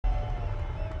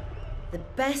the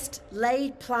best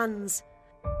laid plans,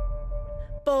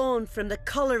 born from the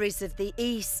collieries of the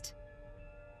East.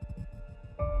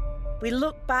 We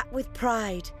look back with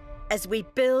pride as we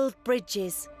build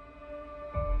bridges,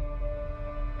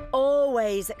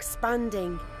 always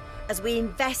expanding as we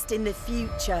invest in the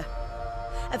future,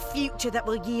 a future that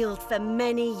will yield for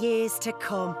many years to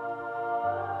come.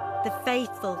 The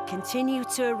faithful continue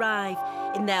to arrive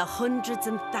in their hundreds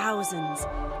and thousands,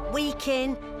 week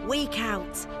in, week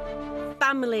out.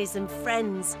 Families and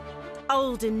friends,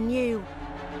 old and new,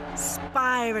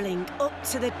 spiralling up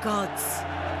to the gods.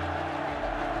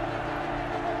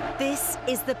 This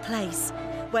is the place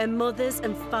where mothers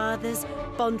and fathers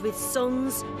bond with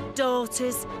sons,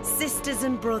 daughters, sisters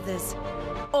and brothers,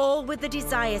 all with the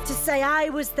desire to say, I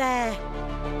was there.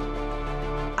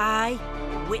 I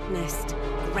witnessed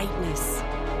greatness.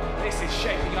 This is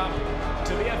shaping up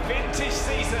to be a vintage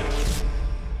season.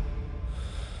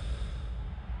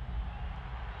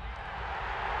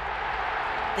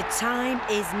 The time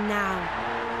is now.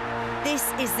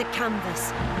 This is the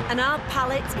canvas, and our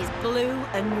palette is blue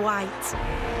and white.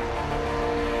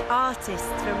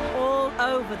 Artists from all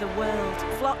over the world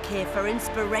flock here for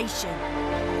inspiration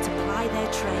to ply their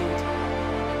trade.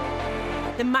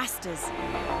 The masters,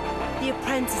 the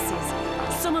apprentices,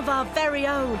 some of our very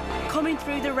own coming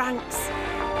through the ranks.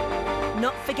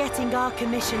 Not forgetting our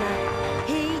commissioner,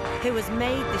 he who has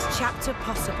made this chapter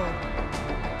possible.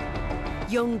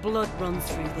 Young blood runs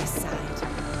through this side.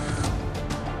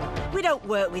 We don't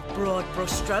work with broad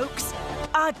brushstrokes.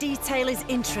 Our detail is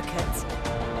intricate.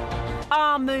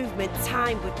 Our movement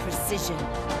timed with precision.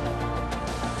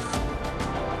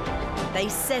 They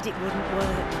said it wouldn't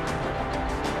work.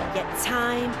 Yet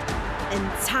time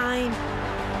and time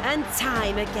and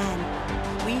time again,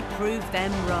 we proved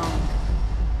them wrong.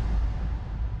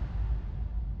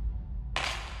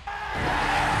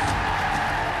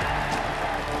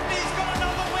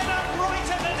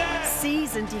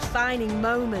 Season-defining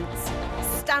moments,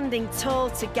 standing tall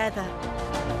together.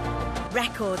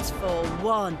 Records fall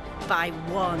one by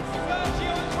one.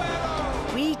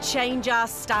 We change our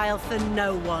style for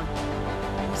no one.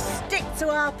 We stick to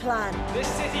our plan. This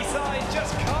City side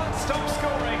just can't stop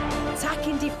scoring. Attack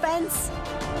in defence,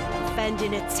 defend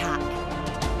in attack.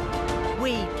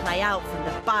 We play out from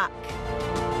the back.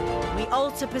 We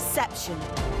alter perception,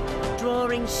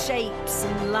 drawing shapes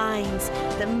and lines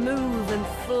that move and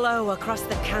flow across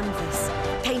the canvas,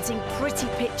 painting pretty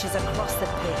pictures across the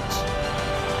pitch.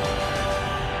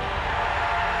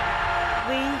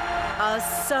 We are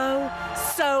so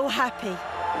happy.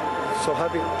 So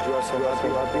happy. You are so happy.